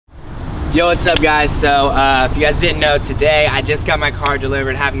Yo, what's up guys? So if you guys didn't know, today I just got my car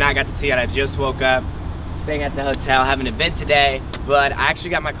delivered. Have not got to see it. I just woke up, staying at the hotel, have an event today, but I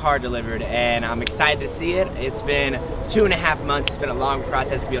actually got my car delivered and I'm excited to see it. It's been 2.5 months. It's been a long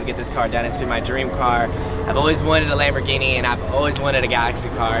process to be able to get this car done. It's been my dream car. I've always wanted a Lamborghini and I've always wanted a Galaxy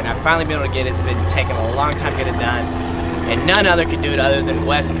car, and I've finally been able to get it. It's been taking a long time to get it done, and none other can do it other than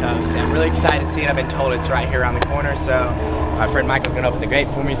West Coast. And I'm really excited to see it. I've been told it's right here around the corner, so my friend Michael's gonna open the gate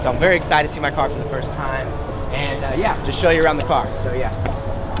for me, so I'm very excited to see my car for the first time. And yeah, just show you around the car, so yeah.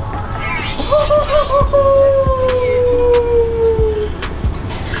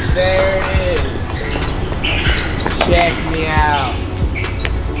 There it is. Check me out.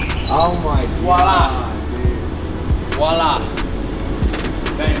 Oh my voila, dude. Voila.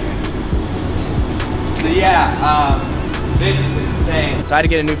 So yeah, this is insane. So I had to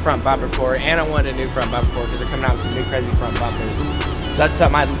get a new front bumper for it, and I wanted a new front bumper for it because they're coming out with some new crazy front bumpers. So that's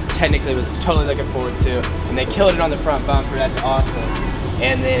something I technically was totally looking forward to. And they killed it on the front bumper, that's awesome.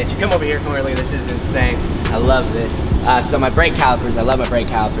 And then if you come over here, come early, this is insane. I love this. So my brake calipers, I love my brake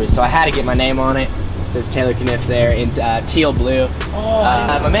calipers. So I had to get my name on it. It says Taylor Caniff there in teal blue.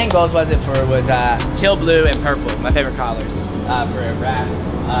 My main goals was teal blue and purple, my favorite colors for a wrap.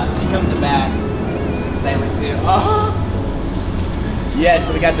 So you come to the back, insanely see it. Oh! Yeah,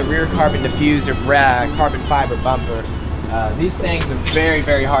 so we got the rear carbon diffuser, carbon fiber bumper. These things are very,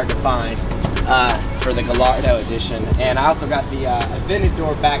 very hard to find for the Gallardo edition. And I also got the vented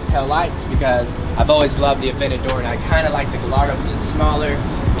door back tail lights because I've always loved the vented door, and I kind of like the Gallardo because it's smaller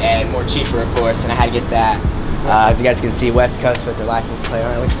and more cheaper, of course, and I had to get that. As you guys can see, West Coast with their license plate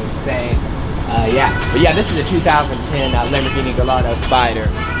on it, looks insane. Yeah, but yeah, this is a 2010 Lamborghini Gallardo Spider.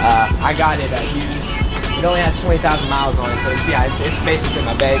 I got it used. It only has 20,000 miles on it, so it's basically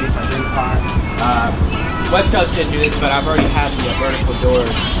my baby. It's my dream car. West Coast didn't do this, but I've already had the vertical doors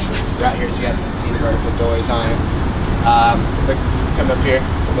right here. As you guys can see the vertical doors on it. Come up here,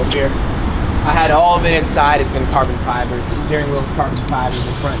 come up here. I had all of it inside. It's been carbon fiber. The steering wheel is carbon fiber.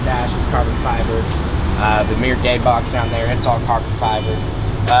 The front dash is carbon fiber. The mirror gate box down there, it's all carbon fiber.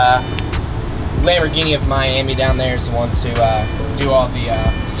 Lamborghini of Miami down there is the ones who do all the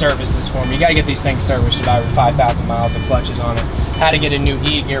services for me. You gotta get these things serviced about every 5,000 miles. The clutches on it. Had to get a new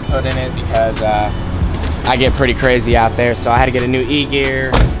E-gear put in it because I get pretty crazy out there, so I had to get a new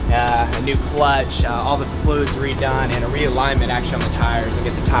E-gear, a new clutch, all the fluids redone, and a realignment actually on the tires and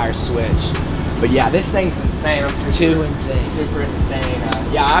get the tires switched. But yeah, this thing's insane. I'm super insane.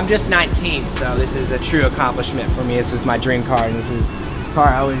 Yeah, I'm just 19, so this is a true accomplishment for me. This is my dream car, and this is the car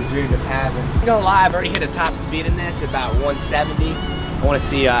I always dreamed of having. I'm gonna lie, I've already hit a top speed in this, about 170. I want to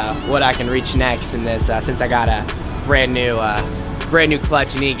see what I can reach next in this. Since I got a brand new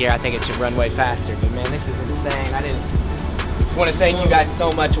clutch and E-gear, I think it should run way faster. But man, this is insane. I want to thank you guys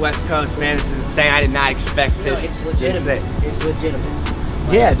so much, West Coast. Man, this is insane. I did not expect this. It's legitimate. It's legitimate.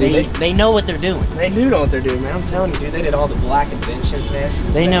 Yeah, dude. They know what they're doing. They do know what they're doing, man. I'm telling you, dude. They did all the black inventions, man.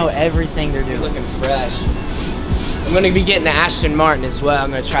 They know everything they're doing. They're looking fresh. I'm going to be getting the Aston Martin as well. I'm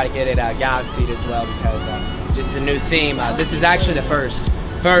going to try to get it Galaxy as well because just a new theme. This is actually the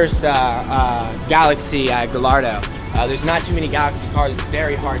first Galaxy Gallardo. There's not too many Galaxy cars. It's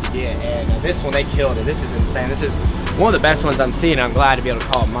very hard to get, and this one, they killed it. This is insane. This is one of the best ones I'm seeing. I'm glad to be able to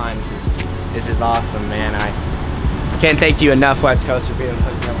call it mine. This is awesome, man. I can't thank you enough, West Coast, for being able to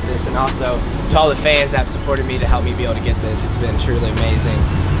hook me up with this, and also to all the fans that have supported me to help me be able to get this. It's been truly amazing.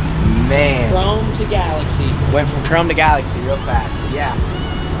 Man. Chrome to Galaxy. Went from Chrome to Galaxy real fast. Yeah.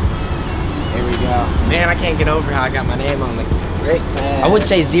 There we go. Man, I can't get over how I got my name on the brake pad. I would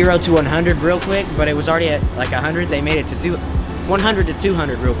say 0 to 100 real quick, but it was already at like 100. They made it to 100 to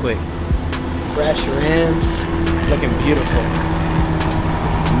 200 real quick. Fresh rims. Looking beautiful.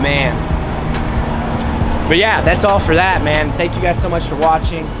 Man. But yeah, that's all for that, man. Thank you guys so much for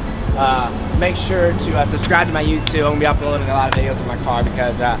watching. Make sure to subscribe to my YouTube. I'm gonna be uploading a lot of videos of my car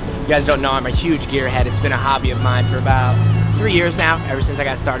because you guys don't know I'm a huge gearhead. It's been a hobby of mine for about 3 years now, ever since I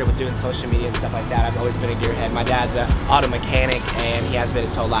got started with doing social media and stuff like that. I've always been a gearhead. My dad's an auto mechanic, and he has been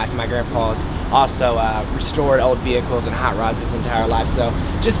his whole life. And my grandpa's also restored old vehicles and hot rods his entire life. So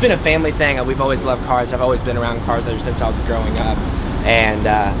just been a family thing. We've always loved cars. I've always been around cars ever since I was growing up. And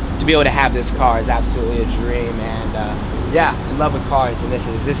to be able to have this car is absolutely a dream. And yeah, in love with cars, and this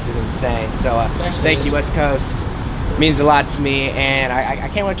is insane. So thank you, West Coast. It means a lot to me, and I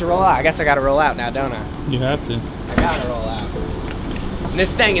can't wait to roll out. I guess I gotta roll out now, don't I? You have to. I gotta roll out. And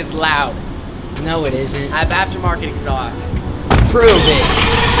this thing is loud. No, it isn't. I have aftermarket exhaust. Prove it.